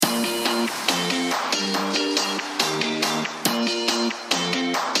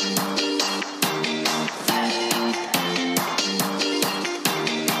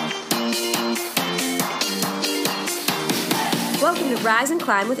Rise and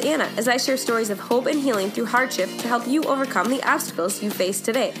Climb with Anna as I share stories of hope and healing through hardship to help you overcome the obstacles you face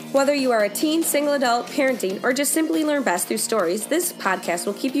today. Whether you are a teen, single adult, parenting, or just simply learn best through stories, this podcast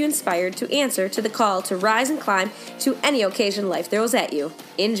will keep you inspired to answer to the call to rise and climb to any occasion life throws at you.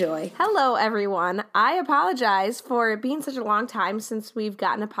 Enjoy. Hello, everyone. I apologize for it being such a long time since we've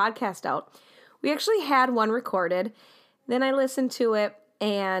gotten a podcast out. We actually had one recorded. Then I listened to it,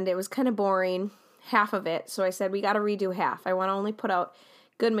 and it was kind of boring. Half of it, so I said we got to redo half. I want to only put out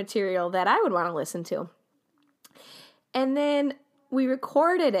good material that I would want to listen to. And then we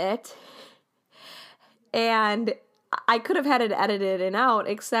recorded it, and I could have had it edited and out,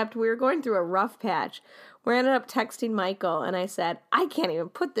 except we were going through a rough patch. We ended up texting Michael, and I said, I can't even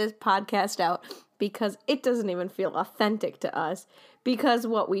put this podcast out because it doesn't even feel authentic to us, because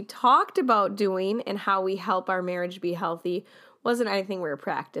what we talked about doing and how we help our marriage be healthy wasn't anything we were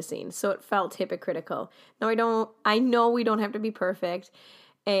practicing, so it felt hypocritical. Now, I know we don't have to be perfect,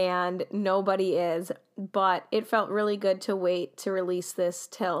 and nobody is, but it felt really good to wait to release this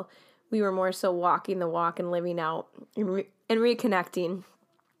till we were more so walking the walk and living out and reconnecting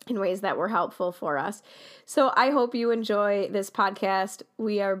in ways that were helpful for us. So I hope you enjoy this podcast.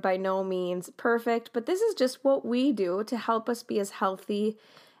 We are by no means perfect, but this is just what we do to help us be as healthy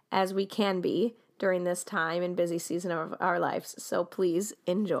as we can be during this time and busy season of our lives. So please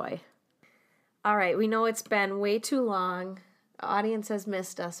enjoy. All right, we know it's been way too long. The audience has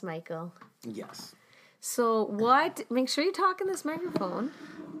missed us, Michael. Yes. So make sure you talk in this microphone.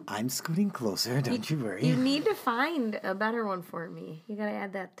 I'm scooting closer, don't you worry. You need to find a better one for me. You got to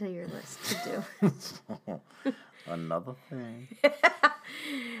add that to your list to do. Another thing.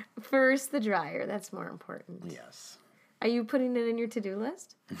 First, the dryer. That's more important. Yes. Are you putting it in your to-do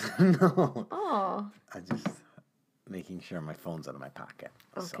list? No. Oh. I'm just making sure my phone's out of my pocket.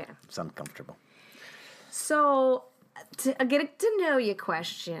 Okay. So it's uncomfortable. So, a get to know you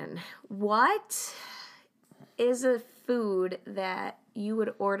question. What is a food that you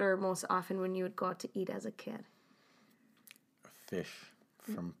would order most often when you would go out to eat as a kid? Fish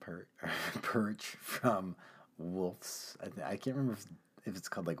from perch from Wolf's. I can't remember if it's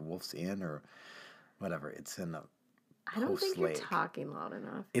called like Wolf's Inn or whatever. It's in a I don't think you're Lake. talking loud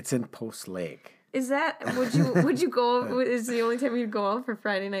enough. It's in Post Lake. Is that, would you go, is the only time you'd go out for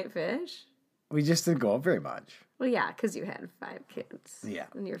Friday night fish? We just didn't go out very much. Well, yeah, because you had 5 kids. Yeah.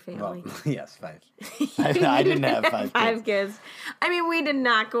 In your family. Well, yes, 5. I didn't have 5 kids. 5 kids. I mean, we did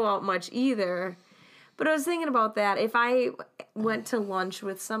not go out much either. But I was thinking about that. If I went to lunch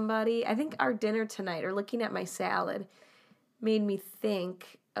with somebody, I think our dinner tonight, or looking at my salad, made me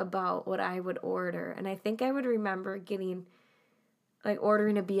think about what I would order. And I think I would remember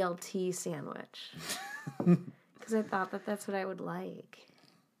ordering a BLT sandwich. Because I thought that that's what I would like.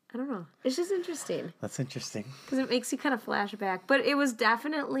 I don't know. It's just interesting. That's interesting. Because it makes you kind of flash back. But it was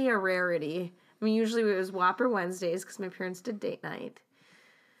definitely a rarity. I mean, usually it was Whopper Wednesdays because my parents did date night.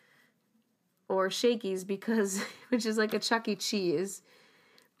 Or Shakey's which is like a Chuck E. Cheese.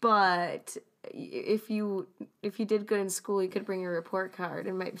 But if you did good in school, you could bring your report card.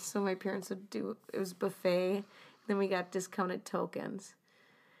 And my parents would do, it was buffet. Then we got discounted tokens.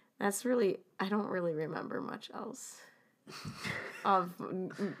 I don't really remember much else of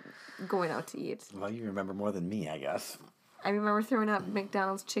going out to eat. Well, you remember more than me, I guess. I remember throwing up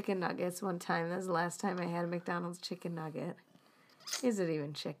McDonald's chicken nuggets one time. That was the last time I had a McDonald's chicken nugget. Is it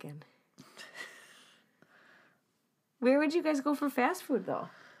even chicken? Where would you guys go for fast food, though?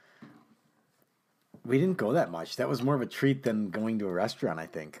 We didn't go that much. That was more of a treat than going to a restaurant, I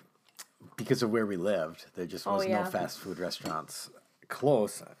think. Because of where we lived, there just was no fast food restaurants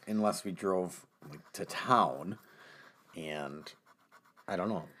close unless we drove to town. And I don't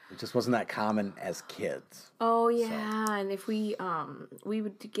know. It just wasn't that common as kids. Oh, yeah. So. And if we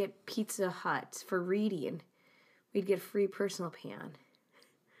would get Pizza Hut for reading, we'd get free personal pan.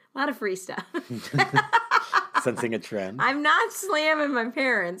 A lot of free stuff. Sensing a trend. I'm not slamming my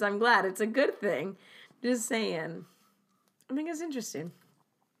parents. I'm glad. It's a good thing. Just saying. I think it's interesting.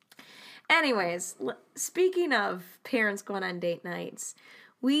 Anyways, speaking of parents going on date nights,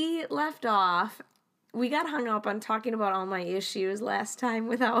 we left off. We got hung up on talking about all my issues last time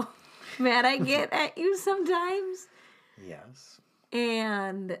with how mad I get at you sometimes. Yes.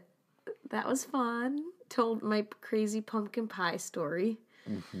 And that was fun. Told my crazy pumpkin pie story.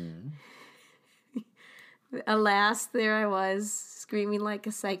 Mm-hmm. Alas, there I was, screaming like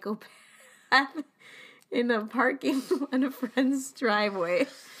a psychopath in a parking in a friend's driveway.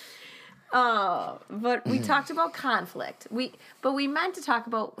 But we talked about conflict. But we meant to talk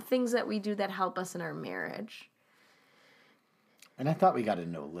about things that we do that help us in our marriage. And I thought we got to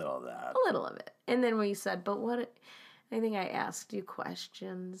know a little of that. A little of it. And then we said, but what... I think I asked you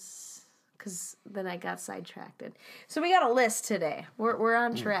questions because then I got sidetracked. So we got a list today. We're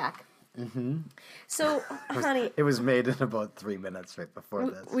on track. Mm-hmm. So, honey, it was made in about 3 minutes right before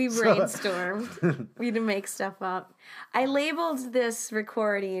this. We brainstormed. We had to make stuff up. I labeled this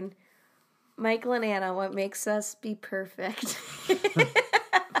recording Michael and Anna, what makes us be perfect.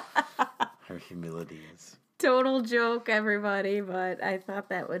 Her humility is. Total joke, everybody, but I thought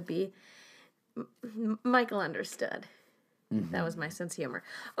that would be... Michael understood. Mm-hmm. That was my sense of humor.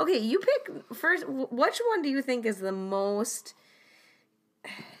 Okay, you pick first. Which one do you think is the most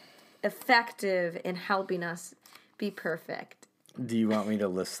effective in helping us be perfect? Do you want me to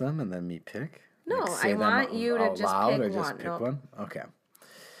list them and then me pick? No, like I want you to just pick or one. Just pick one? Okay.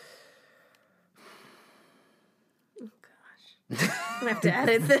 Oh gosh, I'm gonna have to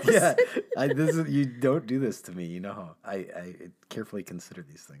edit this. Yeah, you don't do this to me. You know how I carefully consider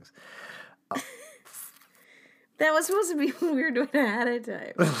these things. That was supposed to be when we were doing it ahead of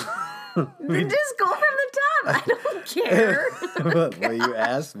time. Just go from the top. I don't care. Well, you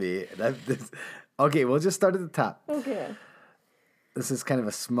asked me. Okay, we'll just start at the top. Okay. This is kind of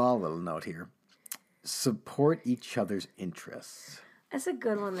a small little note here. Support each other's interests. That's a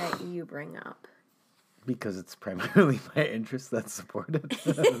good one that you bring up. Because it's primarily my interest that's supported.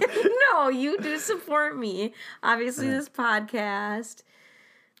 No, you do support me. Obviously, this podcast,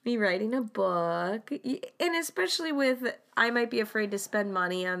 me writing a book, and especially with, I might be afraid to spend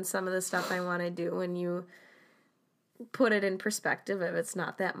money on some of the stuff I want to do when you put it in perspective if it's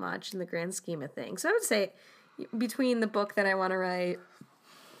not that much in the grand scheme of things. So I would say between the book that I want to write,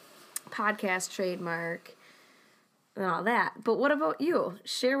 podcast trademark, and all that. But what about you?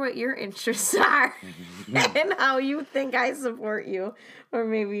 Share what your interests are and how you think I support you, or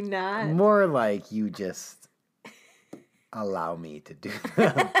maybe not. More like you just allow me to do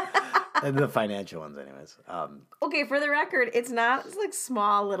them. And the financial ones, anyways. Okay, for the record, it's like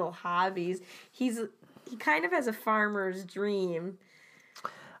small little hobbies. He kind of has a farmer's dream.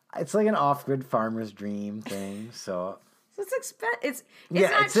 It's like an off-grid farmer's dream thing, so... It's expensive.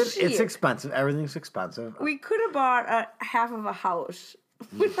 It's expensive. Everything's expensive. We could have bought half of a house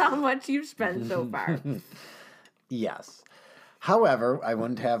with how much you've spent so far. Yes. However, I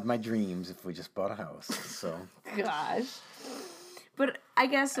wouldn't have my dreams if we just bought a house. So. Gosh. But I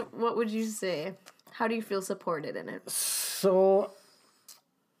guess, what would you say? How do you feel supported in it? So,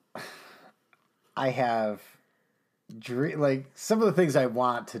 I have some of the things I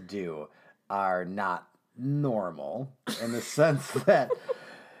want to do are not normal in the sense that,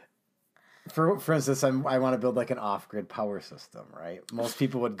 for instance, I want to build like an off-grid power system, right? Most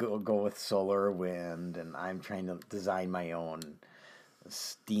people would go with solar or wind, and I'm trying to design my own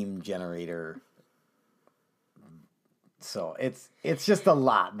steam generator. So it's just a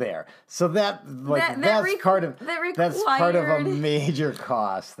lot there. So that's part of a major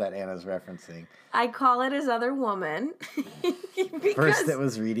cost that Anna's referencing. I call it his other woman. First it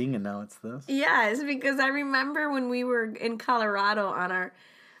was reading, and now it's this. Yes, because I remember when we were in Colorado on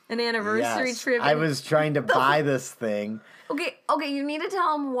an anniversary trip. I was trying to buy this thing. Okay, you need to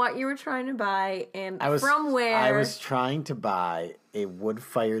tell them what you were trying to buy and from where. I was trying to buy a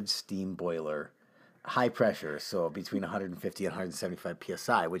wood-fired steam boiler. High pressure, so between 150 and 175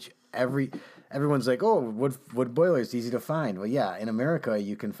 psi, which everyone's like, oh, wood boilers, easy to find. Well, yeah, in America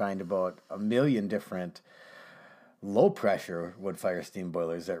you can find about 1 million different low pressure wood fire steam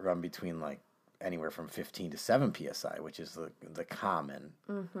boilers that run between like anywhere from 15 to 7 psi, which is the common.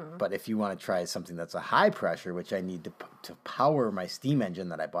 Mm-hmm. But if you want to try something that's a high pressure, which I need to power my steam engine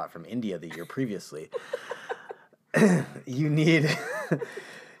that I bought from India the year previously, you need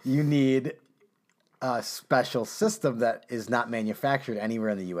a special system that is not manufactured anywhere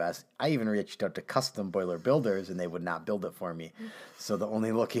in the U.S. I even reached out to custom boiler builders, and they would not build it for me. So the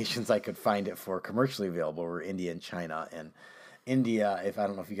only locations I could find it for commercially available were India and China. And India, I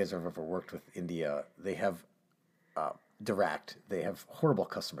don't know if you guys have ever worked with India, they have direct. They have horrible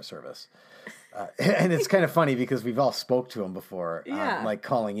customer service. And it's kind of funny because we've all spoke to them before, like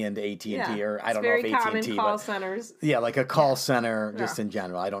calling in to AT&T or I don't know if AT&T, common call centers. Yeah, like a call center just in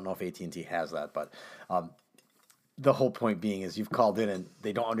general. I don't know if AT&T has that, but the whole point being is you've called in and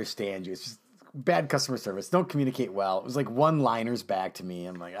they don't understand you. It's just bad customer service. Don't communicate well. It was like one-liners back to me.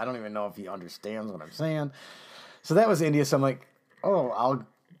 I'm like, I don't even know if he understands what I'm saying. So that was India. So I'm like, oh, I'll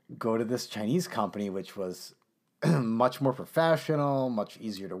go to this Chinese company, which was much more professional, much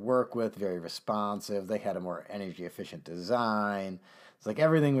easier to work with, very responsive. They had a more energy efficient design. It's like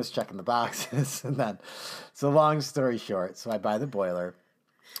everything was checking the boxes. And then, so long story short, so I buy the boiler,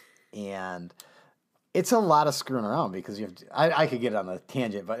 and it's a lot of screwing around because you have to, I could get on a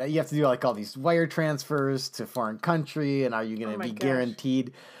tangent, but you have to do like all these wire transfers to foreign country, and are you going to be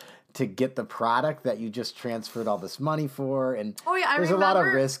guaranteed to get the product that you just transferred all this money for? And there's a lot of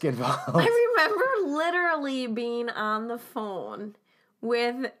risk involved. I remember literally being on the phone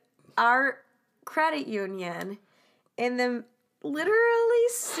with our credit union and them literally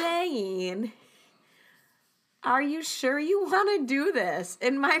saying, "Are you sure you want to do this?"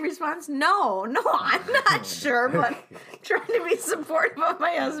 And my response, no, I'm not sure, but trying to be supportive of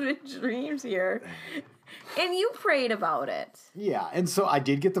my husband's dreams here. And you prayed about it. Yeah, and so I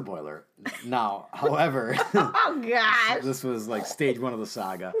did get the boiler. Now, however, oh gosh, this was like stage 1 of the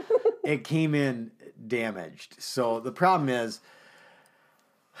saga. It came in damaged. So the problem is,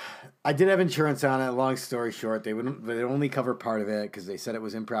 I did have insurance on it. Long story short, they only cover part of it because they said it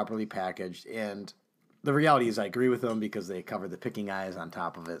was improperly packaged. And the reality is, I agree with them because they covered the picking eyes on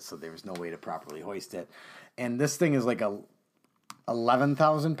top of it, so there was no way to properly hoist it. And this thing is like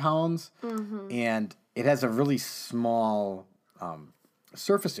 11,000 pounds, and it has a really small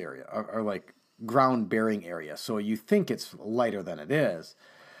surface area or like ground bearing area. So you think it's lighter than it is,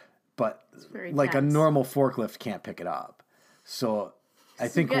 but like dense. A normal forklift can't pick it up. So I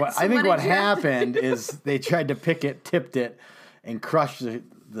think what happened is they tried to pick it, tipped it, and crushed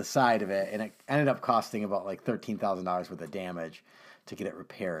the side of it, and it ended up costing about like $13,000 worth of damage to get it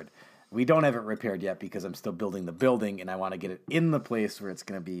repaired. We don't have it repaired yet because I'm still building the building, and I want to get it in the place where it's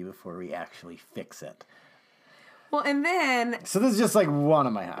going to be before we actually fix it. Well, and then... So this is just like one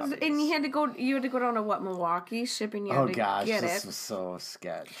of my hobbies. And you had to go down to Milwaukee, shipping you to get it. This was so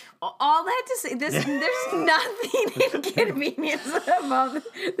sketch. All that to say, there's nothing inconvenient about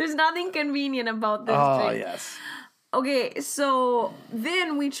there's nothing convenient about this drink. Yes. Okay, so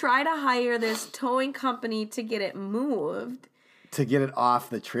then we try to hire this towing company to get it moved. To get it off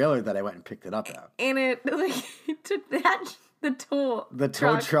the trailer that I went and picked it up at. And it took the tow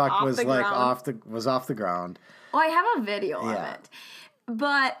truck was like off the ground. Oh, I have a video of it.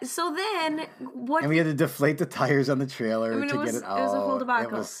 But so then and we had to deflate the tires on the trailer to get it out. It was a whole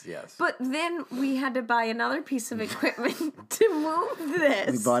debacle. Yes. But then we had to buy another piece of equipment to move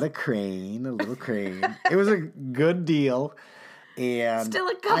this. We bought a little crane. It was a good deal. And still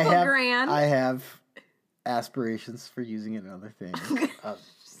a couple grand. I have aspirations for using it in other things.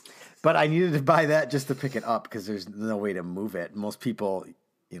 But I needed to buy that just to pick it up because there's no way to move it. Most people,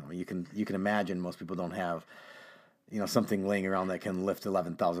 you can imagine most people don't have something laying around that can lift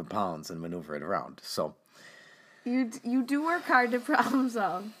 11,000 pounds and maneuver it around. So you do work hard to problem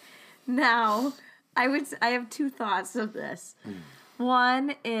solve. Now, I have two thoughts of this.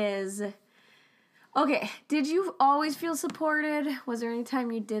 One is, okay, did you always feel supported? Was there any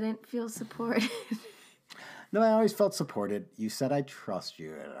time you didn't feel supported? No, I always felt supported. You said I trust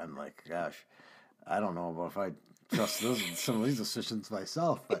you, and I'm like, gosh, I don't know about if I trust some of these decisions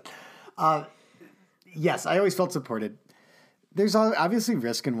myself, but yes, I always felt supported. There's obviously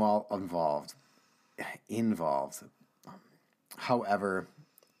risk involved. However,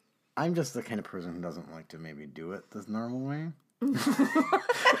 I'm just the kind of person who doesn't like to maybe do it the normal way.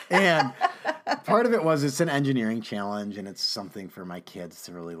 And part of it was it's an engineering challenge, and it's something for my kids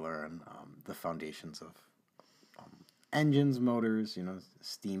to really learn the foundations of engines, motors,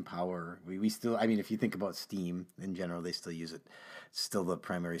 steam power. We still, if you think about steam in general, they still use it. It's still the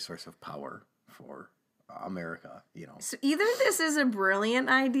primary source of power for America, So either this is a brilliant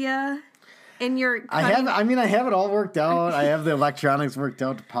idea, and you're I have it all worked out. I have the electronics worked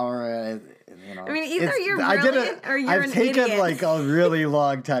out to power it. Either you're brilliant or you're I've taken like a really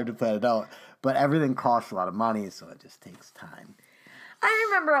long time to plan it out, but everything costs a lot of money, so it just takes time. I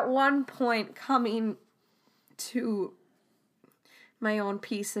remember at one point coming to my own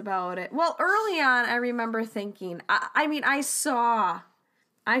piece about it. Well, early on, I remember thinking, I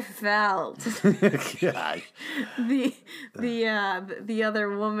felt Gosh. the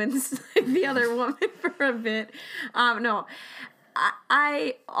other woman's the other woman for a bit. No,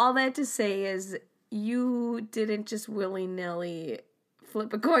 I all that to say is you didn't just willy-nilly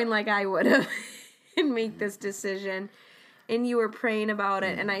flip a coin like I would have and make this decision, and you were praying about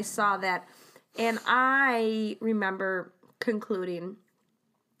it, and I saw that, and I remember concluding,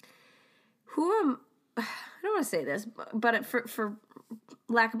 I don't want to say this, but for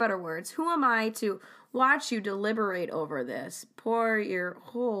lack of better words, who am I to watch you deliberate over this, pour your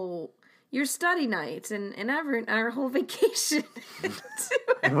study nights and our whole vacation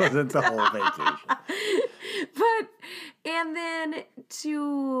It wasn't the whole vacation. And then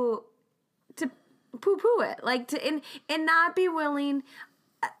to poo-poo it, and not be willing.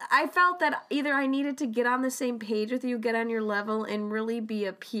 I felt that either I needed to get on the same page with you, get on your level, and really be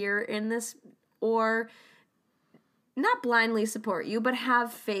a peer in this or not blindly support you, but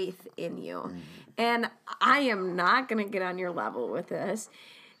have faith in you. Mm-hmm. And I am not going to get on your level with this.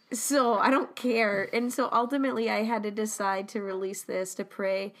 So I don't care. And so ultimately I had to decide to release this, to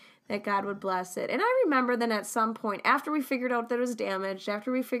pray that God would bless it. And I remember then at some point, after we figured out that it was damaged,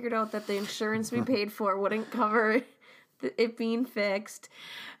 after we figured out that the insurance we paid for wouldn't cover it being fixed,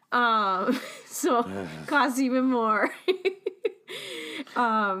 so cost even more.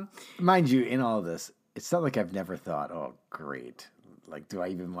 Mind you, in all of this, it's not like I've never thought, oh, great. Like, do I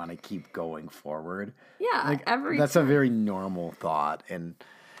even want to keep going forward? Yeah, like, that's a very normal thought. And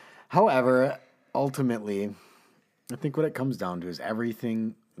however, ultimately, I think what it comes down to is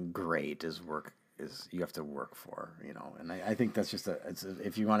everything great is you have to work for, And I think that's just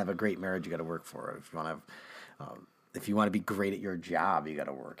if you want to have a great marriage, you got to work for it. If you want to be great at your job, you got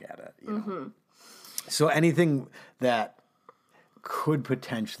to work at it. Mm-hmm. So anything that could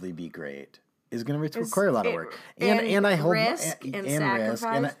potentially be great is going to require a lot of work, and I hold risk and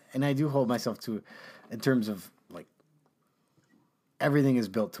sacrifice. Risk, and I do hold myself to, in terms of like everything is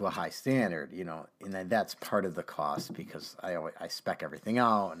built to a high standard, and that's part of the cost because I spec everything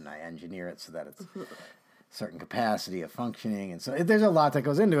out and I engineer it so that it's certain capacity of functioning, and so there's a lot that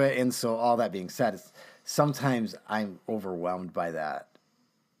goes into it. And so all that being said, sometimes I'm overwhelmed by that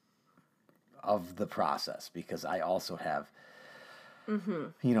of the process because I also have.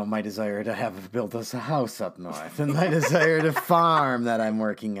 Mm-hmm. My desire to have built us a house up north, and my desire to farm that I'm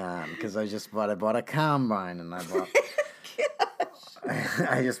working on because I bought a combine, and I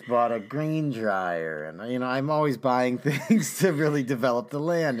just bought a grain dryer, and I'm always buying things to really develop the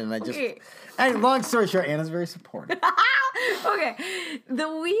land, and and long story short, Anna's very supportive. Okay, the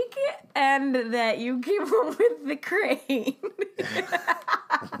weekend that you came home with the crane,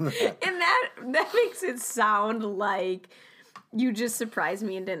 and that makes it sound like you just surprised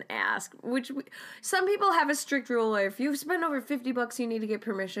me and didn't ask, some people have a strict rule where if you spend over $50, you need to get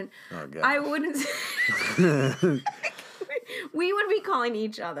permission. Oh, God. I wouldn't. We would be calling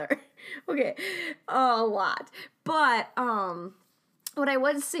each other. Okay. A lot. But, what I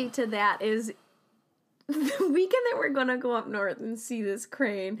would say to that is the weekend that we're going to go up north and see this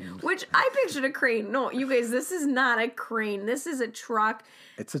crane, which I pictured a crane. No, you guys, this is not a crane. This is a truck.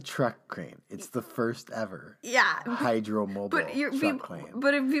 It's a truck crane. It's the first ever hydro-mobile truck crane.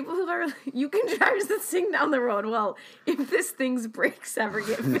 But if people are, you can drive this thing down the road. Well, if this thing's brakes ever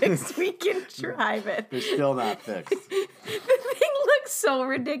get fixed, we can drive it. They're still not fixed. The thing looks so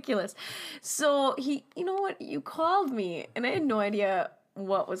ridiculous. So you know what? You called me, and I had no idea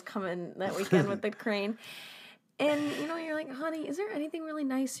what was coming that weekend with the crane. And, you're like, honey, is there anything really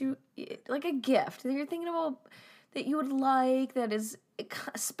nice, like a gift that you're thinking about that you would like, that is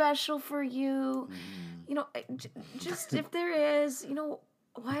special for you? Just if there is,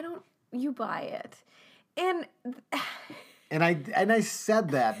 why don't you buy it? And I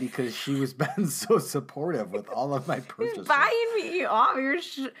said that because she was been so supportive with all of my purchases. Buying me off, you're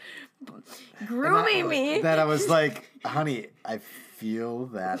grooming me. That I was like, honey, I feel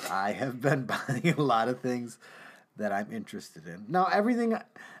that I have been buying a lot of things that I'm interested in. Now, I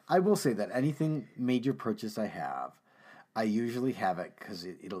will say that anything major purchase I have, I usually have it because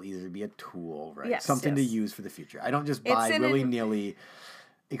it'll either be a tool, right? Yes, something to use for the future. I don't just buy willy-nilly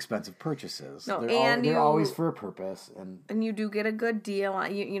expensive purchases. No, they're always for a purpose. And you do get a good deal.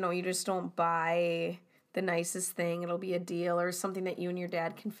 You just don't buy the nicest thing. It'll be a deal or something that you and your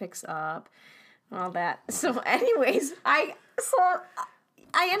dad can fix up. All that. So anyways, I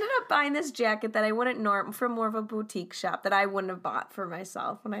ended up buying this jacket that I wouldn't from more of a boutique shop that I wouldn't have bought for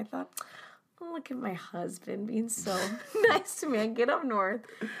myself. And I thought, oh, look at my husband being so nice to me. I get up north.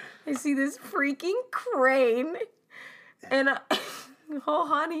 I see this freaking crane. And, oh,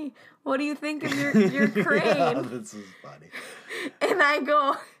 honey, what do you think of your crane? Yeah, this is funny. And I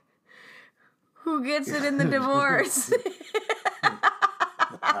go, who gets it in the divorce?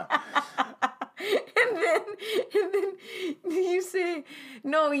 And then you say,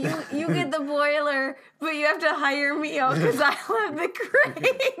 no, you get the boiler, but you have to hire me out because I have the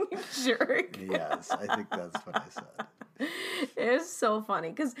crane, jerk. Yes, I think that's what I said. It's so funny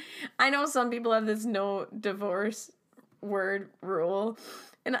because I know some people have this no divorce word rule,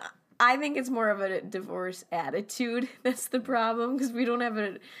 and I think it's more of a divorce attitude. That's the problem because we don't have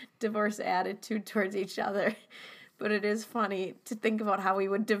a divorce attitude towards each other. But it is funny to think about how we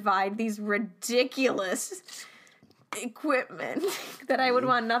would divide these ridiculous equipment that I would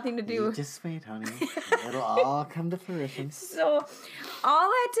want nothing to do with. Just wait, honey. It'll all come to fruition. So, all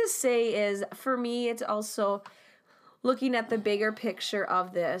that to say is, for me, it's also looking at the bigger picture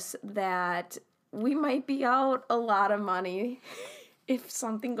of this, that we might be out a lot of money if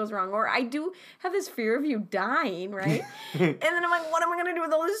something goes wrong. Or I do have this fear of you dying, right? And then I'm like, what am I going to do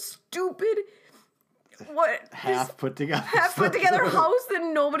with all this stupid, half put together house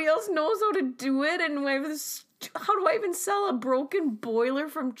that nobody else knows how to do it? And I have this, how do I even sell a broken boiler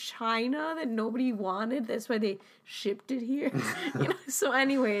from China that nobody wanted? That's why they shipped it here. So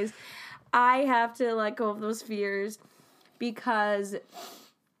anyways, I have to let go of those fears because,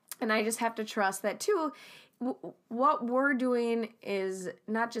 and I just have to trust that too. What we're doing is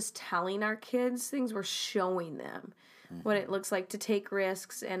not just telling our kids things, we're showing them what it looks like to take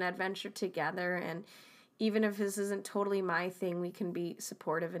risks and adventure together. And even if this isn't totally my thing, we can be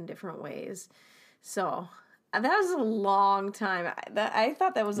supportive in different ways. So that was a long time. I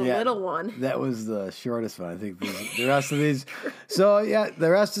thought that was a little one. That was the shortest one. I think the rest of these. So yeah, the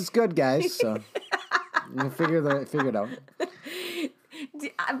rest is good, guys. So we'll figure it out.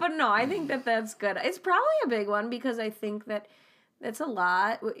 But no, I think that's good. It's probably a big one because I think that it's a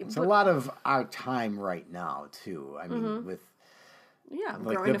lot. It's a lot of our time right now too. I mean, with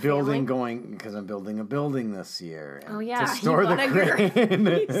like the building going, because I'm building a building this year. And to store the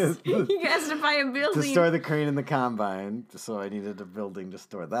crane. He has to buy a building to store the crane and the combine. So I needed a building to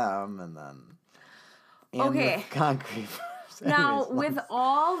store them, and then with concrete. Now, with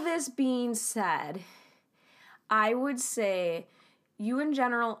all this being said, I would say you in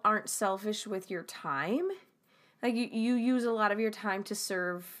general aren't selfish with your time. Like you use a lot of your time to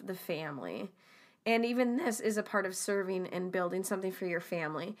serve the family. And even this is a part of serving and building something for your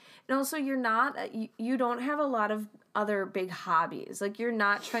family. And also you don't have a lot of other big hobbies. Like you're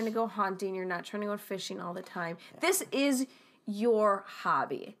not trying to go hunting, you're not trying to go fishing all the time. This is your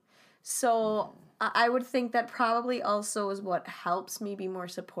hobby. So I would think that probably also is what helps me be more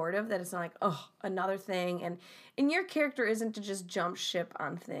supportive, that it's not like, oh, another thing. And your character isn't to just jump ship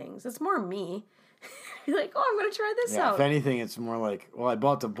on things. It's more me. You're like, oh, I'm going to try this out. If anything, it's more like, well, I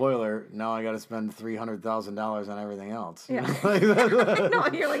bought the boiler. Now I got to spend $300,000 on everything else. Yeah. No,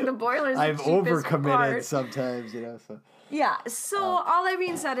 you're like, the boiler's the cheapest overcommitted part. sometimes, So. Yeah. So all that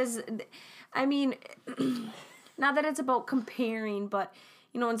being said is, I mean, not that it's about comparing, but,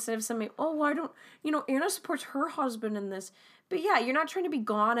 instead of somebody, oh, why don't, Anna supports her husband in this. But yeah, you're not trying to be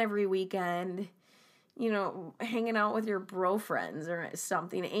gone every weekend, hanging out with your bro friends or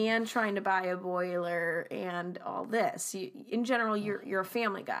something, and trying to buy a boiler and all this. In general, you're a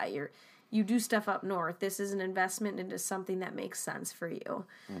family guy. You do stuff up north. This is an investment into something that makes sense for you.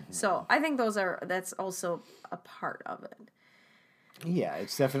 Mm-hmm. So I think that's also a part of it. Yeah,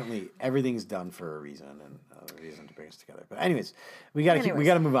 it's definitely, everything's done for a reason and a reason to bring us together. But anyways, we got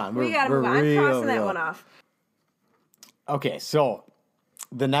to move on. We got to move on. I'm crossing that one off. Okay, so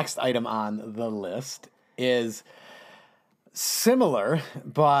the next item on the list is similar,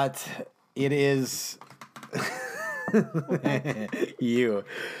 but it is you.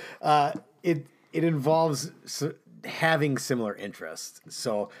 It involves having similar interests.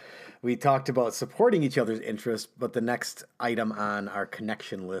 So we talked about supporting each other's interests, but the next item on our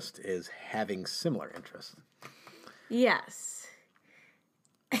connection list is having similar interests. Yes.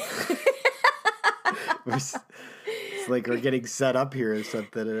 It's like we're getting set up here or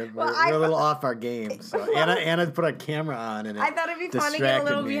something. And we're a little off our game. So Anna put a camera on, and I thought it'd be fun to get a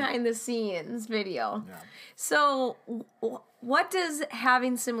little behind the scenes video. Yeah. So, what does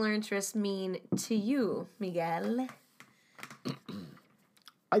having similar interests mean to you, Miguel?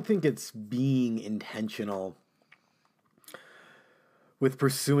 I think it's being intentional with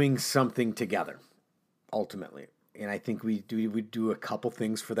pursuing something together, ultimately. And I think we do a couple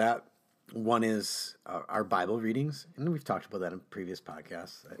things for that. One is our Bible readings, and we've talked about that in previous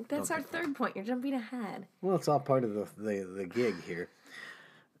podcasts. That's our third point. You're jumping ahead. Well, it's all part of the gig here.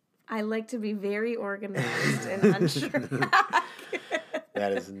 I like to be very organized and unsure.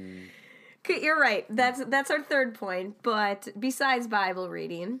 That is... You're right. That's our third point. But besides Bible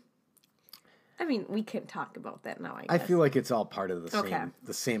reading, I mean, we can talk about that now, I guess. I feel like it's all part of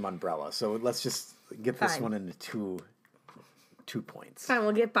the same umbrella. So let's just get this one into two points. Fine,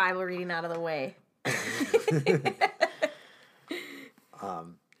 we'll get Bible reading out of the way.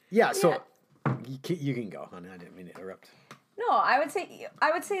 So you can go, honey. I didn't mean to interrupt. No, I would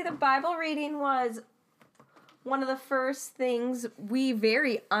say the Bible reading was one of the first things we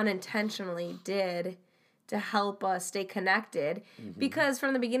very unintentionally did to help us stay connected. Mm-hmm. Because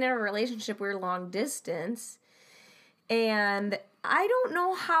from the beginning of our relationship, we were long distance. And I don't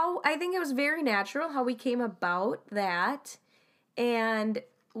know how, I think it was very natural how we came about that. And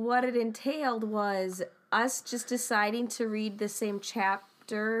what it entailed was us just deciding to read the same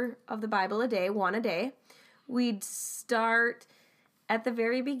chapter of the Bible a day, one a day. We'd start at the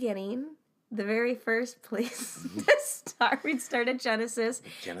very beginning the very first place to start. We'd start at Genesis.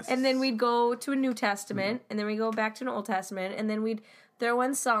 And then we'd go to a New Testament, and then we go back to an Old Testament, and then we'd throw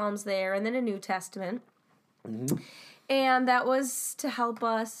in Psalms there, and then a New Testament. And that was to help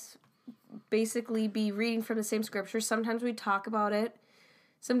us basically be reading from the same scripture. Sometimes we'd talk about it.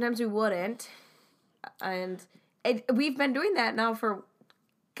 Sometimes we wouldn't. And we've been doing that now for,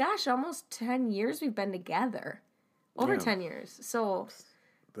 almost 10 years we've been together. Over 10 years. So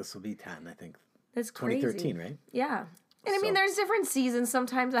this will be 10, I think. That's crazy. 2013, right? Yeah. And I mean, there's different seasons.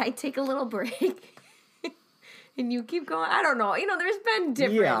 Sometimes I take a little break. And you keep going. I don't know. There's been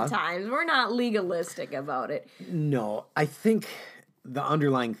different times. We're not legalistic about it. No, I think the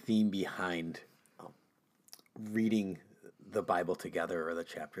underlying theme behind reading the Bible together or the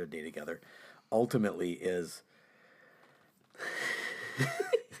chapter a day together ultimately is...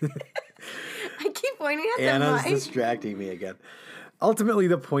 I keep pointing at them. Anna's distracting me again. Ultimately,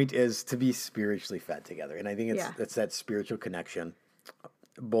 the point is to be spiritually fed together. And I think it's that spiritual connection.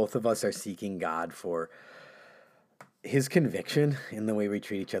 Both of us are seeking God for his conviction in the way we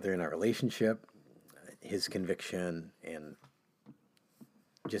treat each other in our relationship, his conviction in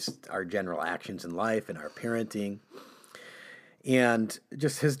just our general actions in life and our parenting, and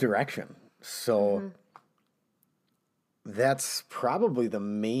just his direction. So that's probably the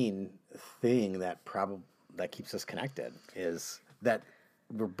main thing that keeps us connected, is that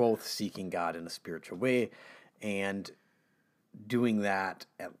we're both seeking God in a spiritual way, and doing that,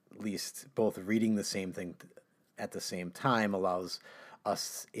 at least both reading the same thing at the same time, allows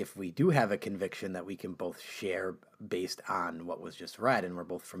us, if we do have a conviction, that we can both share based on what was just read, and we're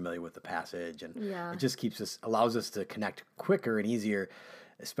both familiar with the passage, and it just allows us to connect quicker and easier,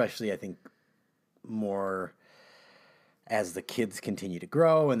 especially I think more as the kids continue to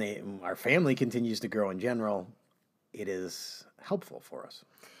grow and our family continues to grow in general. It is helpful for us.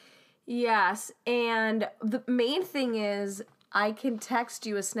 Yes, and the main thing is I can text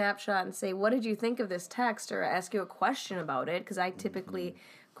you a snapshot and say, what did you think of this text? Or ask you a question about it, because I typically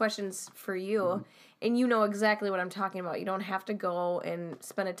questions for you, and you know exactly what I'm talking about. You don't have to go and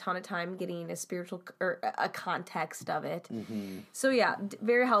spend a ton of time getting a spiritual or a context of it. So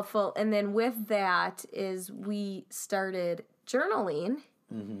very helpful. And then with that is we started journaling.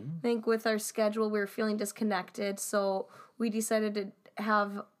 I think with our schedule, we were feeling disconnected, so we decided to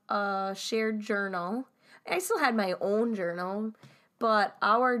have a shared journal. I still had my own journal, but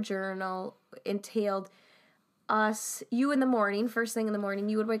our journal entailed you in the morning, first thing in the morning.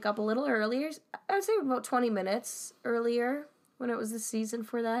 You would wake up a little earlier. I would say about 20 minutes earlier when it was the season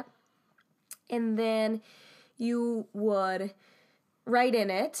for that. And then you would write in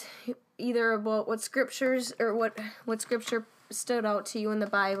it either about what scriptures or what scripture stood out to you in the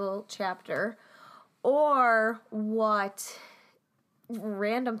Bible chapter, or what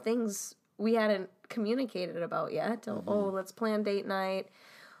random things we hadn't communicated about yet. Let's plan date night,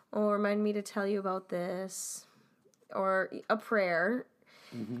 or remind me to tell you about this, or a prayer.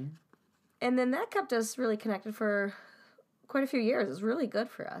 And then that kept us really connected for quite a few years. It was really good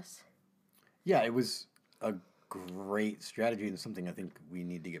for us. Yeah, it was a great strategy, and something I think we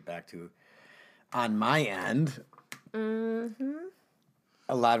need to get back to on my end.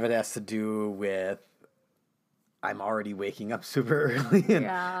 A lot of it has to do with I'm already waking up super early,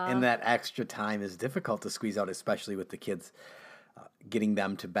 and that extra time is difficult to squeeze out, especially with the kids, getting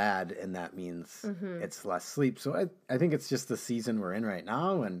them to bed, and that means it's less sleep. So I think it's just the season we're in right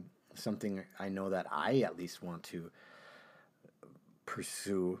now, and something I know that I at least want to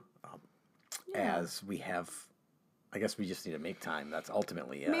pursue as we have. I guess we just need to make time. That's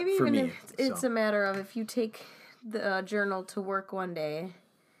ultimately it. Maybe for even me. It's a matter of if you take the journal to work one day.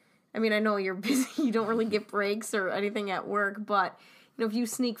 I mean, I know you're busy, you don't really get breaks or anything at work, but if you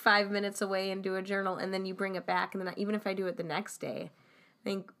sneak 5 minutes away and do a journal and then you bring it back, and then even if I do it the next day, I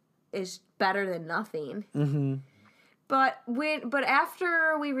think it's better than nothing. But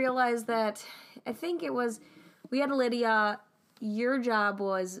after we realized that, I think it was, we had Lydia, your job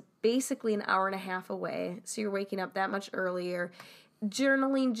was basically an hour and a half away, so you're waking up that much earlier.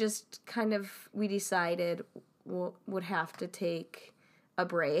 Journaling just kind of, we decided, would have to take a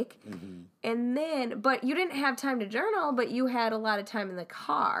break. And then, but you didn't have time to journal, but you had a lot of time in the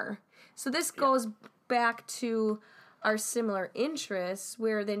car. So this goes back to our similar interests,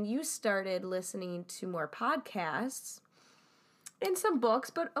 where then you started listening to more podcasts and some books,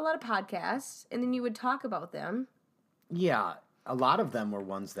 but a lot of podcasts, and then you would talk about them. Yeah, a lot of them were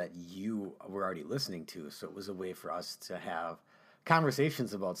ones that you were already listening to, so it was a way for us to have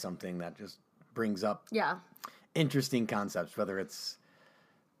conversations about something that just brings up interesting concepts, whether it's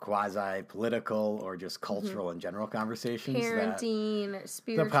quasi-political or just cultural and general conversations parenting, that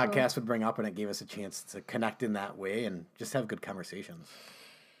spiritual. the podcast would bring up, and it gave us a chance to connect in that way and just have good conversations.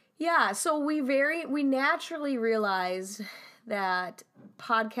 Yeah, so we naturally realized that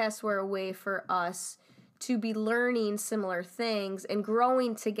podcasts were a way for us to be learning similar things and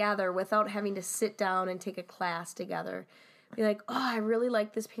growing together without having to sit down and take a class together. Be like, oh, I really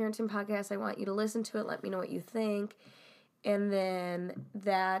like this parenting podcast. I want you to listen to it. Let me know what you think. And then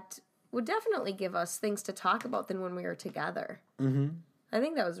that would definitely give us things to talk about than when we were together. Mm-hmm. I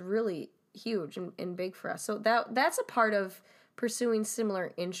think that was really huge and big for us. So that's a part of pursuing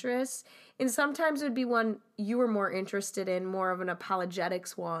similar interests. And sometimes it would be one you were more interested in, more of an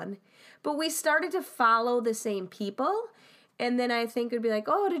apologetics one. But we started to follow the same people. And then I think it'd be like,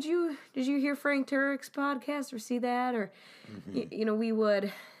 oh, did you hear Frank Turek's podcast or see that? Or,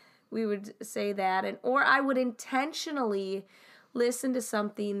 we would say that. Or I would intentionally listen to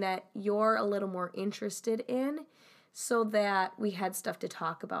something that you're a little more interested in so that we had stuff to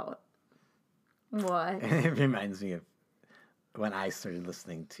talk about. What? It reminds me of when I started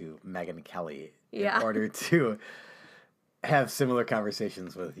listening to Megyn Kelly in Yeah. order to have similar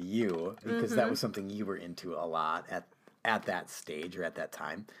conversations with you, because that was something you were into a lot at that stage or at that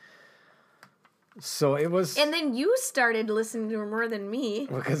time. So it was... And then you started listening to her more than me.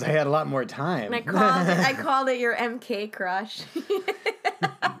 Because I had a lot more time. And I called it your MK crush.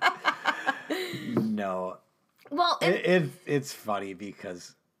 No. Well, it's funny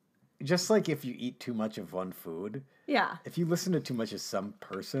because just like if you eat too much of one food, yeah, if you listen to too much of some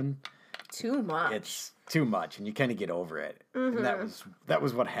person, too much. It's too much, and you kind of get over it. And that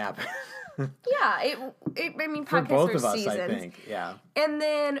was what happened. Yeah, I mean, podcasts for both are of us, seasons. I think. Yeah. And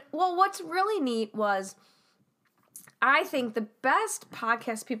then, well, what's really neat was, I think the best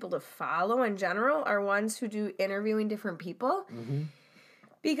podcast people to follow in general are ones who do interviewing different people. Mm-hmm.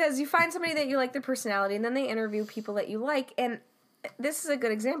 Because you find somebody that you like their personality, and then they interview people that you like. And this is a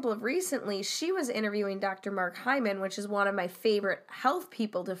good example of recently, she was interviewing Dr. Mark Hyman, which is one of my favorite health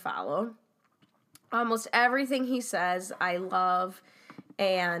people to follow. Almost everything he says, I love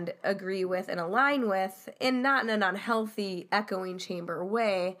and agree with and align with, and not in an unhealthy echoing chamber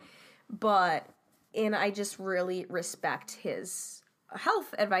way, but I just really respect his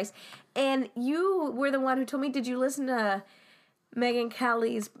health advice. And you were the one who told me, did you listen to Megyn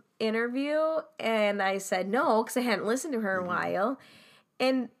Kelly's interview? And I said no, because I hadn't listened to her in a while.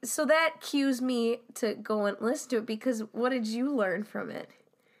 And so that cues me to go and listen to it, because what did you learn from it?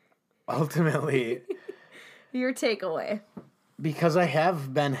 Ultimately, your takeaway. Because I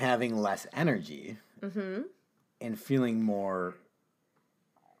have been having less energy and feeling more,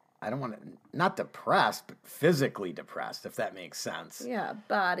 I don't want to, not depressed, but physically depressed, if that makes sense. Yeah,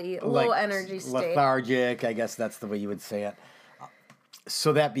 body, low energy state. Lethargic, I guess that's the way you would say it.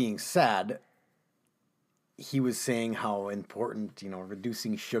 So that being said, he was saying how important,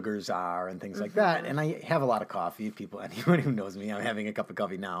 reducing sugars are and things like that. And I have a lot of coffee. Anyone who knows me, I'm having a cup of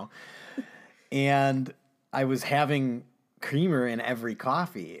coffee now. And I was having creamer in every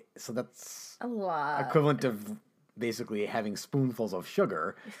coffee. So that's a lot. Equivalent of basically having spoonfuls of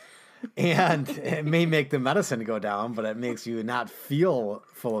sugar. And it may make the medicine go down, but it makes you not feel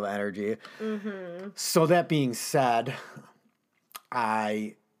full of energy. Mm-hmm. So that being said,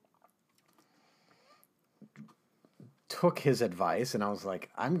 I took his advice and I was like,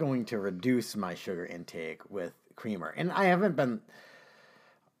 I'm going to reduce my sugar intake with creamer. And I haven't been,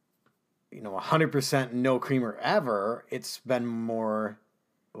 100% no creamer ever. It's been more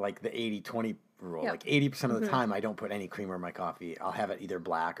like the 80-20 rule. Yep. Like 80% of the time I don't put any creamer in my coffee. I'll have it either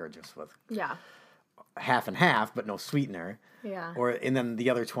black or just with half and half, but no sweetener. Yeah. And then the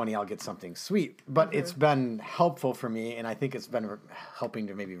other 20 I'll get something sweet. But it's been helpful for me, and I think it's been helping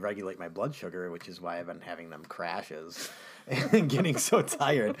to maybe regulate my blood sugar, which is why I've been having them crashes and getting so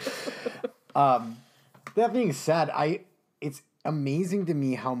tired. That being said, it's amazing to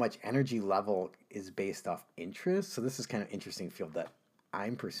me how much energy level is based off interest. So this is kind of interesting field that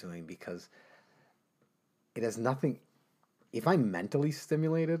I'm pursuing, because it has nothing. If I'm mentally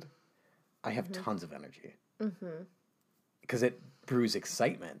stimulated, I have tons of energy. Because it brews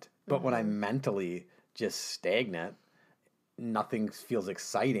excitement. But when I'm mentally just stagnant, nothing feels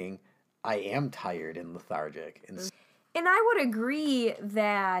exciting, I am tired and lethargic. And I would agree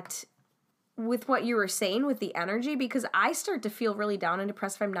that with what you were saying with the energy, because I start to feel really down and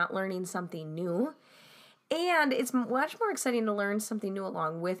depressed if I'm not learning something new. And it's much more exciting to learn something new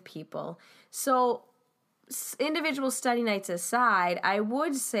along with people. So individual study nights aside, I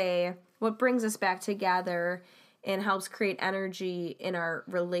would say what brings us back together and helps create energy in our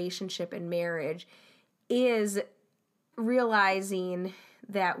relationship and marriage is realizing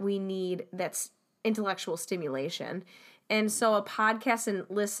that we need that's intellectual stimulation. And so a podcast and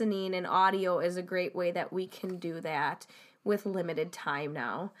listening and audio is a great way that we can do that with limited time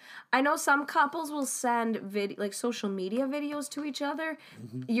now. I know some couples will send like social media videos to each other.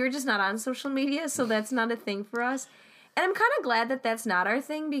 You're just not on social media, so that's not a thing for us. And I'm kind of glad that that's not our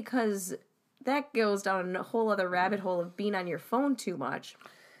thing, because that goes down a whole other rabbit hole of being on your phone too much.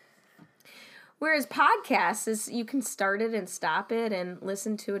 Whereas podcasts is you can start it and stop it and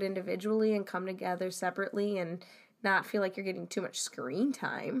listen to it individually and come together separately and not feel like you're getting too much screen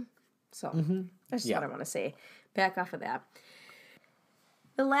time. So that's just what I want to say. Back off of that.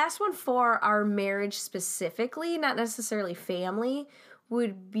 The last one for our marriage specifically, not necessarily family,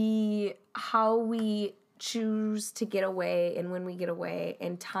 would be how we choose to get away and when we get away,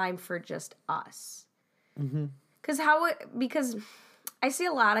 and time for just us. Because I see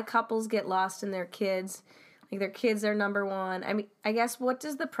a lot of couples get lost in their kids. Like their kids are number one. I mean, I guess what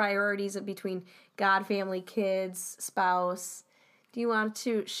does the priorities of between God, family, kids, spouse? Do you want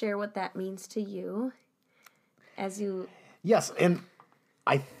to share what that means to you? Yes, and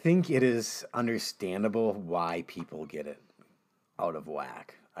I think it is understandable why people get it out of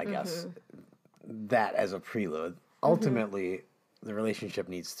whack, I guess. That as a prelude. Ultimately, the relationship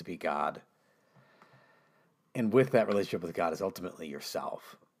needs to be God. And with that relationship with God is ultimately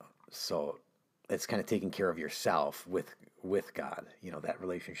yourself. So it's kind of taking care of yourself with God, that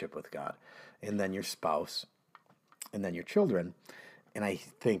relationship with God. And then your spouse, and then your children. And I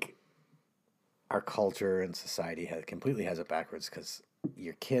think our culture and society completely has it backwards, because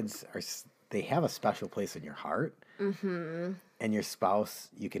your kids they have a special place in your heart, and your spouse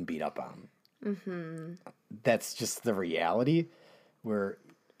you can beat up on. That's just the reality, where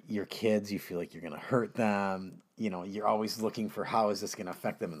your kids, you feel like you're going to hurt them. You're always looking for how is this going to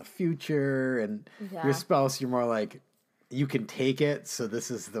affect them in the future, and your spouse, you're more like, you can take it, so this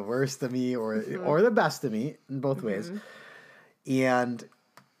is the worst of me or the best of me in both ways. And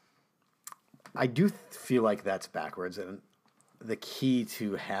I do feel like that's backwards, and the key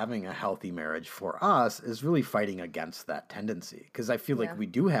to having a healthy marriage for us is really fighting against that tendency, because I feel like we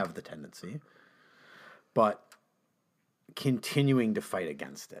do have the tendency, but continuing to fight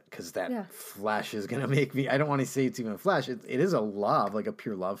against it, because that flesh is going to make me, I don't want to say it's even flesh, it is a love, like a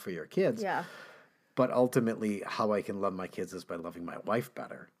pure love for your kids. Yeah. But ultimately, how I can love my kids is by loving my wife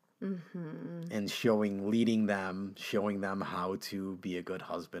better. And showing them how to be a good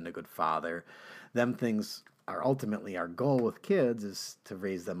husband, a good father. Them things are ultimately our goal with kids, is to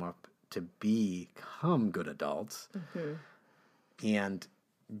raise them up to become good adults. And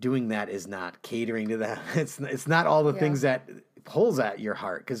doing that is not catering to them. It's not all the things that pulls at your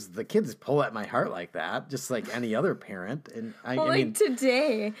heart, because the kids pull at my heart like that, just like any other parent. And I mean,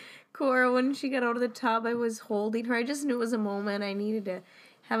 today, Cora, when she got out of the tub, I was holding her. I just knew it was a moment. I needed to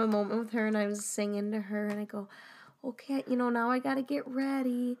have a moment with her, and I was singing to her, and I go, okay, now I got to get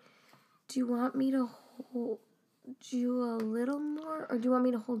ready. Do you want me to hold you a little more, or do you want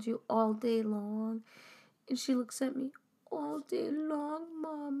me to hold you all day long? And she looks at me, all day long,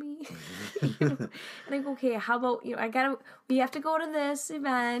 Mommy. And I go, okay, how about, we have to go to this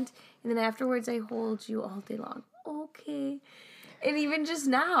event, and then afterwards I hold you all day long. Okay. And even just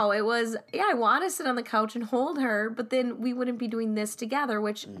now, it was, I want to sit on the couch and hold her, but then we wouldn't be doing this together,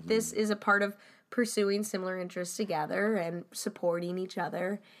 which this is a part of pursuing similar interests together and supporting each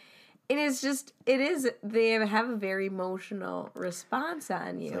other. They have a very emotional response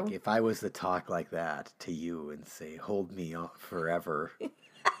on you. It's like if I was to talk like that to you and say, hold me forever,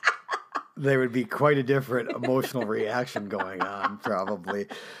 there would be quite a different emotional reaction going on, probably.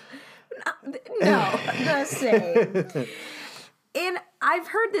 No, the same. And I've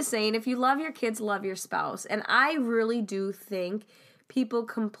heard this saying, if you love your kids, love your spouse. And I really do think people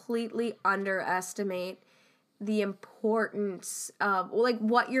completely underestimate the importance of, like,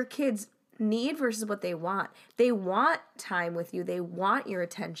 what your kids need versus what they want. They want time with you. They want your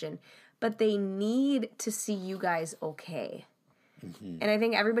attention. But they need to see you guys okay. And I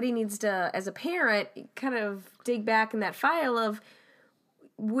think everybody needs to, as a parent, kind of dig back in that file of,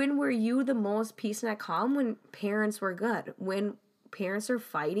 when were you the most peace and at calm? When parents were good. When parents are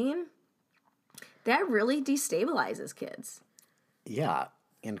fighting, that really destabilizes kids. Yeah.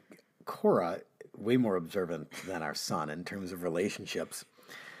 And Cora, way more observant than our son in terms of relationships.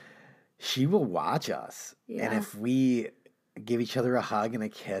 She will watch us. Yeah. And if we give each other a hug and a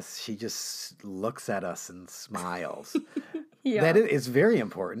kiss, she just looks at us and smiles. That is very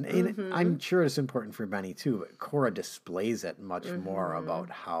important. And I'm sure it's important for Benny too, but Cora displays it much more about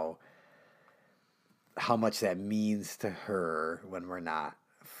how much that means to her when we're not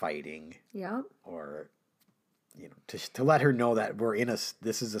fighting. Or to let her know that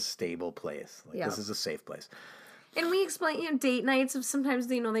this is a stable place. Like, Yeah. this is a safe place. And we explain, date nights, sometimes,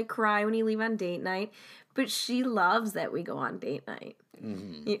 they cry when you leave on date night, but she loves that we go on date night.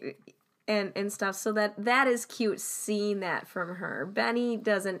 Mm-hmm. And stuff, so that is cute seeing that from her. Benny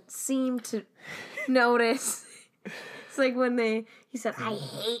doesn't seem to notice. It's like when he said, I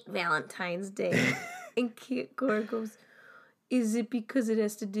hate Valentine's Day. And Cora goes, is it because it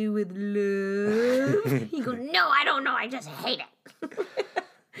has to do with love? He goes, no, I don't know, I just hate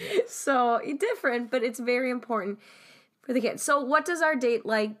it. So, different, but it's very important for the kids. So, what does our date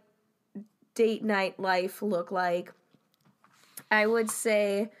night life look like? I would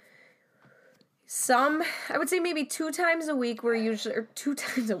say maybe 2 times a week we're usually, or 2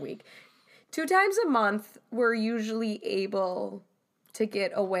 times a week. 2 times a month we're usually able to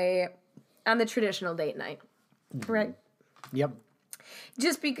get away on the traditional date night. Mm-hmm. Right? Yep.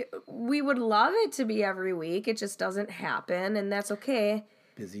 Just because we would love it to be every week. It just doesn't happen, and that's okay.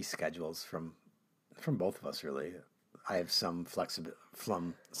 Busy schedules from both of us, really. I have some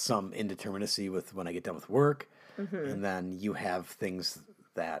some indeterminacy with when I get done with work, mm-hmm. and then you have things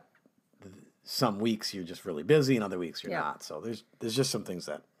that some weeks you're just really busy, and other weeks you're not. So there's just some things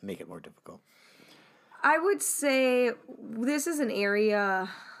that make it more difficult. I would say this is an area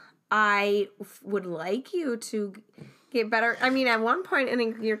I would like you to get better. I mean, at one point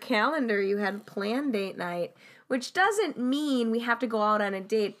in your calendar, you had planned date night, which doesn't mean we have to go out on a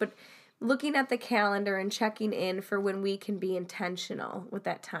date, but looking at the calendar and checking in for when we can be intentional with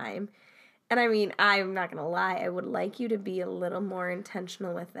that time. And I mean, I'm not going to lie, I would like you to be a little more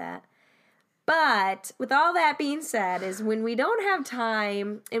intentional with that. But with all that being said, is when we don't have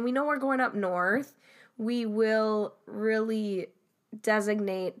time and we know we're going up north, we will really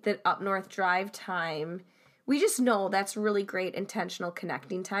designate the up north drive time. We just know that's really great intentional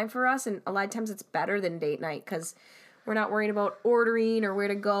connecting time for us, and a lot of times it's better than date night because we're not worried about ordering or where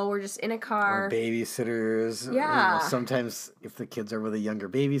to go. We're just in a car. Or babysitters. Yeah. Sometimes if the kids are with a younger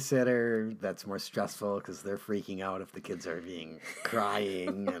babysitter, that's more stressful because they're freaking out if the kids are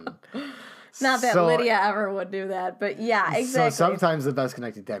crying. And not that Lydia ever would do that, but yeah, exactly. So sometimes the best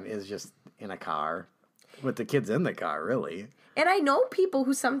connecting time is just in a car with the kids in the car, really. And I know people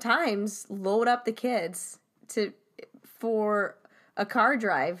who sometimes load up the kids for a car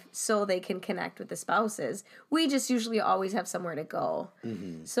drive so they can connect with the spouses. We just usually always have somewhere to go.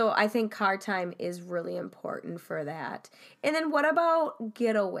 Mm-hmm. So I think car time is really important for that. And then what about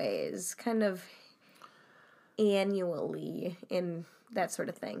getaways, kind of annually and that sort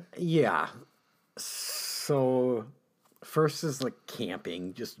of thing? Yeah. So first is like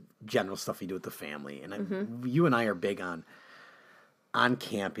camping, just general stuff you do with the family. And you and I are big on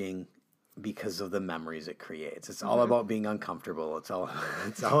camping because of the memories it creates. It's all about being uncomfortable. It's all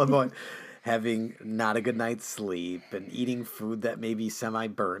about having not a good night's sleep and eating food that may be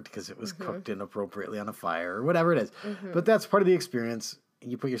semi-burnt because it was cooked inappropriately on a fire or whatever it is. Mm-hmm. But that's part of the experience.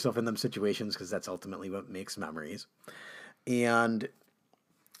 You put yourself in them situations because that's ultimately what makes memories. And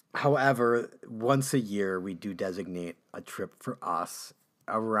however, once a year we do designate a trip for us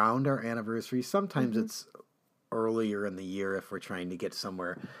around our anniversary. Sometimes it's earlier in the year if we're trying to get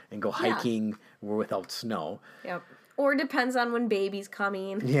somewhere and go hiking without snow. Yep. Or depends on when baby's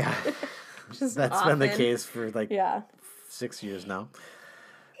coming. Yeah. That's been the case for 6 years now.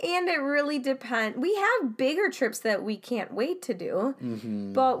 And it really depends. We have bigger trips that we can't wait to do,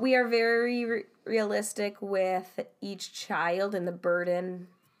 but we are very realistic with each child and the burden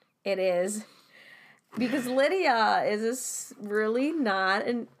it is. Because Lydia is really not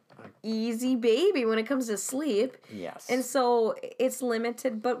an easy baby when it comes to sleep. Yes. And so it's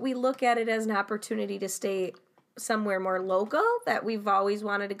limited, but we look at it as an opportunity to stay somewhere more local that we've always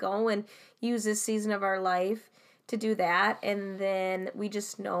wanted to go and use this season of our life to do that. And then we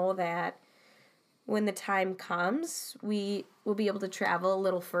just know that when the time comes, we will be able to travel a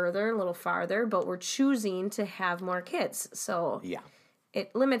little farther, but we're choosing to have more kids. So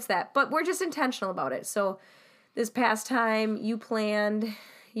it limits that, but we're just intentional about it. So this past time you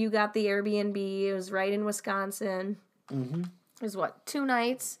got the Airbnb. It was right in Wisconsin. Mm-hmm. It was 2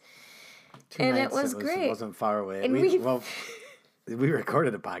 nights? It was great. It wasn't far away. And we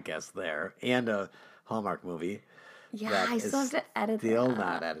recorded a podcast there and a Hallmark movie. Yeah, I still have to edit that. Still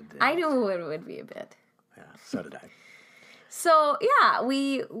not edited. I knew it would be a bit. Yeah, so did I. So, yeah,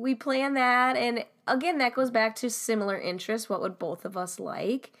 we planned that. And again, that goes back to similar interests. What would both of us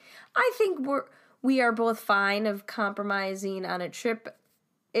like? I think we are both fine of compromising on a trip.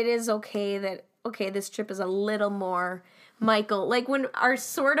 It is okay that, this trip is a little more Michael. Like when our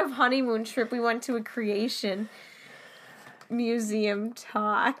sort of honeymoon trip, we went to a creation. museum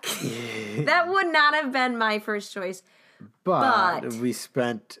talk. That would not have been my first choice. But we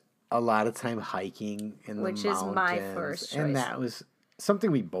spent a lot of time hiking in the mountains. Which is my first choice. And that was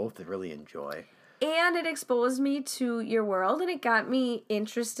something we both really enjoy. And it exposed me to your world, and it got me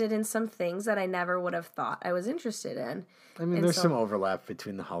interested in some things that I never would have thought I was interested in. I mean, there's some overlap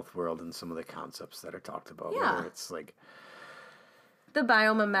between the health world and some of the concepts that are talked about. Yeah. Whether it's like the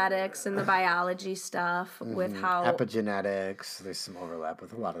biomimetics and the biology stuff with how... Epigenetics. There's some overlap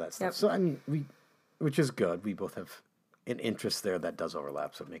with a lot of that stuff. Yep. So, I mean, which is good. We both have an interest there that does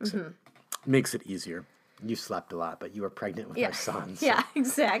overlap, so it makes it easier. You slept a lot, but you were pregnant with our son. So. Yeah,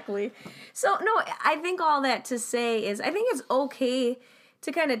 exactly. So, no, I think all that to say is I think it's okay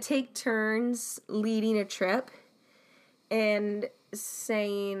to kind of take turns leading a trip and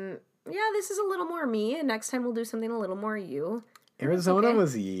saying, yeah, this is a little more me, and next time we'll do something a little more you. Arizona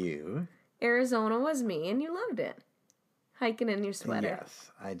was you. Arizona was me, and you loved it. Hiking in your sweater.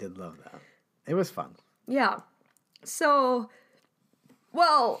 Yes, I did love that. It was fun. Yeah. So...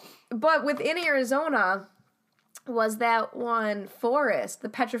 Well, but within Arizona was that one forest, the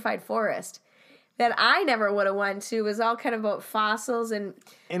petrified forest, that I never would have went to. It was all kind of about fossils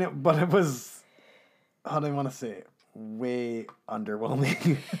but it was, how do I want to say it? Way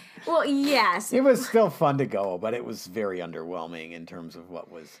underwhelming. Well, yes. It was still fun to go, but it was very underwhelming in terms of what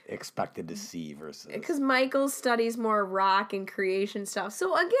was expected to see versus... Because Michael studies more rock and creation stuff.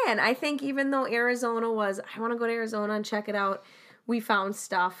 So again, I think even though Arizona was, I want to go to Arizona and check it out, we found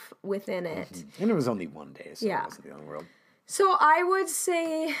stuff within it. Mm-hmm. And it was only one day, so it wasn't the end of the world. So I would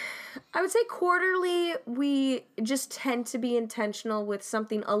say quarterly, we just tend to be intentional with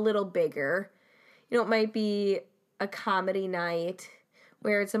something a little bigger. You know, it might be a comedy night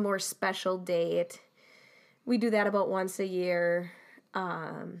where it's a more special date. We do that about once a year.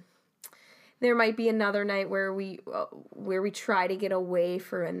 There might be another night where we try to get away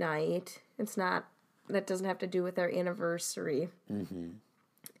for a night. That doesn't have to do with our anniversary. Mm-hmm.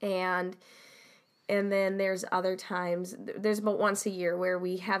 And then there's other times, there's about once a year where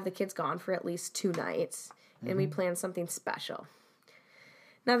we have the kids gone for at least 2 nights, and we plan something special.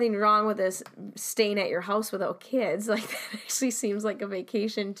 Nothing wrong with this staying at your house without kids. Like, that actually seems like a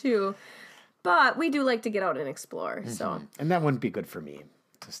vacation too. But we do like to get out and explore. So, and that wouldn't be good for me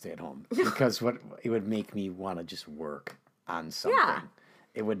to stay at home, because it would make me want to just work on something. Yeah.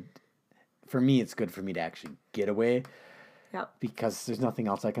 It would... For me, it's good for me to actually get away, because there's nothing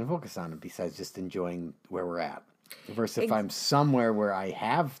else I can focus on besides just enjoying where we're at. Versus if I'm somewhere where I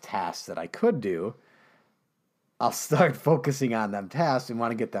have tasks that I could do, I'll start focusing on them tasks and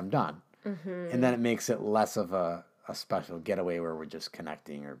want to get them done. Mm-hmm. And then it makes it less of a special getaway where we're just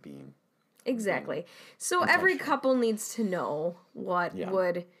connecting or being... Exactly. So every couple needs to know what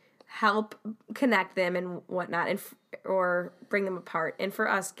would help connect them and whatnot, or bring them apart. And for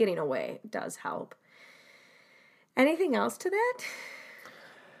us, getting away does help. Anything else to that?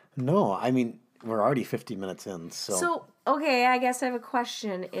 No, I mean, we're already 50 minutes in, So, okay, I guess I have a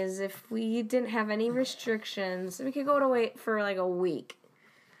question. Is if we didn't have any restrictions, we could go to wait for like a week.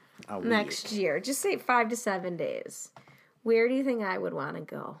 Next year. Just say 5 to 7 days. Where do you think I would want to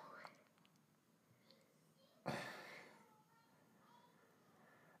go?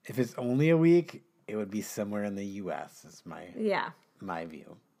 If it's only a week, it would be somewhere in the U.S. is my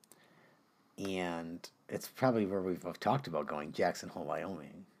view. And it's probably where we've talked about going, Jackson Hole,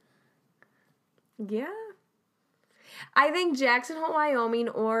 Wyoming. Yeah. I think Jackson Hole, Wyoming,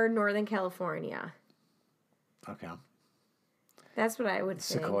 or Northern California. Okay. That's what I would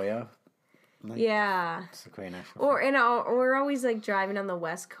think. Sequoia. Yeah. Sequoia National Park. Or we're always like driving on the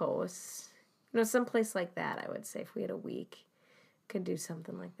West Coast. Someplace like that, I would say, if we had a week. Could do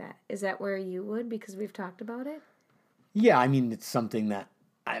something like that. Is that where you would, because we've talked about it? Yeah, I mean, it's something that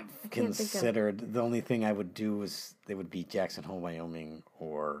I've considered. The only thing I would do is they would be Jackson Hole, Wyoming,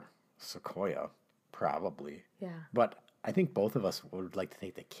 or Sequoia, probably. Yeah. But I think both of us would like to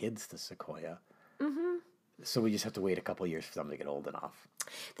take the kids to Sequoia. Mm-hmm. So we just have to wait a couple years for them to get old enough.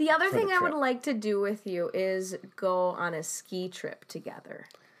 The other thing I would like to do with you is go on a ski trip together.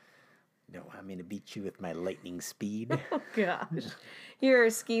 No, I mean to beat you with my lightning speed. Oh gosh, your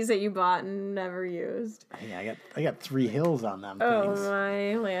skis that you bought and never used. Yeah, I got 3 hills on them. Oh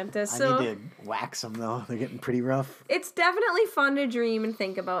my Lanta! I need to wax them though; they're getting pretty rough. It's definitely fun to dream and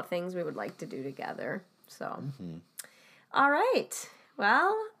think about things we would like to do together. So, All right.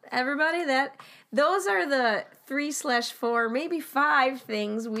 Well, everybody, those are the 3/4, maybe 5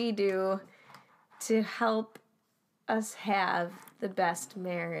 things we do to help us have the best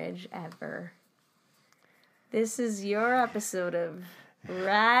marriage ever. This is your episode of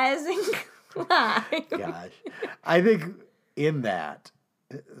Rising Climb. Gosh. I think in that,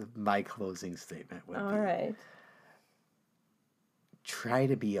 my closing statement would be, all right, try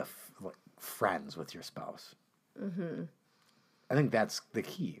to be friends with your spouse. Mm-hmm. I think that's the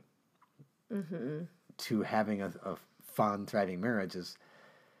key to having a fun, thriving marriage is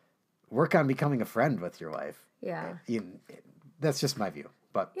work on becoming a friend with your wife. Yeah. That's just my view.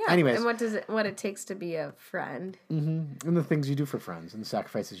 But yeah. anyways. And what it takes to be a friend. Mm-hmm. And the things you do for friends and the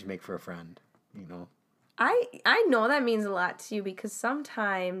sacrifices you make for a friend, you know. I know that means a lot to you because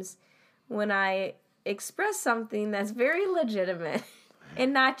sometimes when I express something that's very legitimate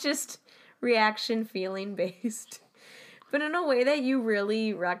and not just reaction feeling based, but in a way that you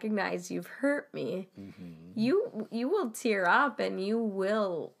really recognize you've hurt me, you will tear up and you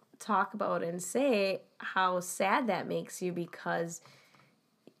will talk about and say how sad that makes you because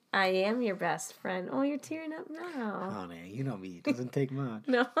I am your best friend. Oh, you're tearing up now. Honey, you know me. It doesn't take much.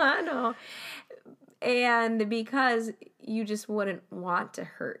 No, I know. And because you just wouldn't want to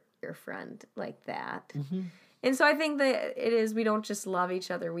hurt your friend like that. Mm-hmm. And so I think that it is, we don't just love each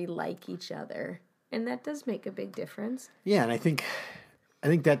other, we like each other. And that does make a big difference. Yeah, and I think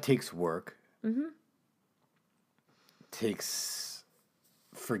that takes work. Mm-hmm. Takes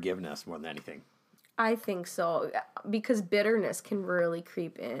forgiveness more than anything. I think so, because bitterness can really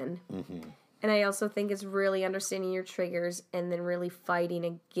creep in. Mm-hmm. And I also think it's really understanding your triggers and then really fighting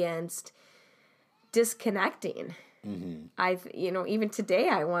against disconnecting. Mm-hmm. Even today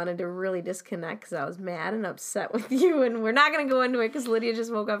I wanted to really disconnect because I was mad and upset with you, and we're not going to go into it because Lydia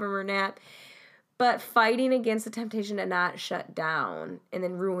just woke up from her nap. But fighting against the temptation to not shut down and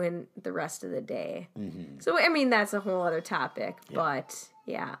then ruin the rest of the day. Mm-hmm. So, I mean, that's a whole other topic. Yeah. But,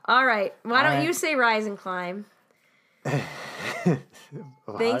 yeah. All right. Why don't you say rise and climb?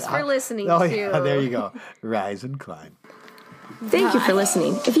 Thanks for listening, too. Yeah, there you go. Rise and climb. Thank you for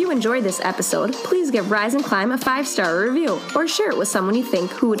listening. If you enjoyed this episode, please give Rise and Climb a 5-star review or share it with someone you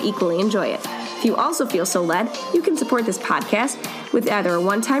think who would equally enjoy it. If you also feel so led, you can support this podcast with either a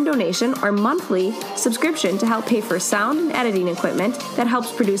one-time donation or monthly subscription to help pay for sound and editing equipment that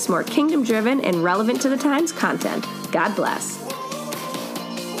helps produce more kingdom-driven and relevant to the times content. God bless.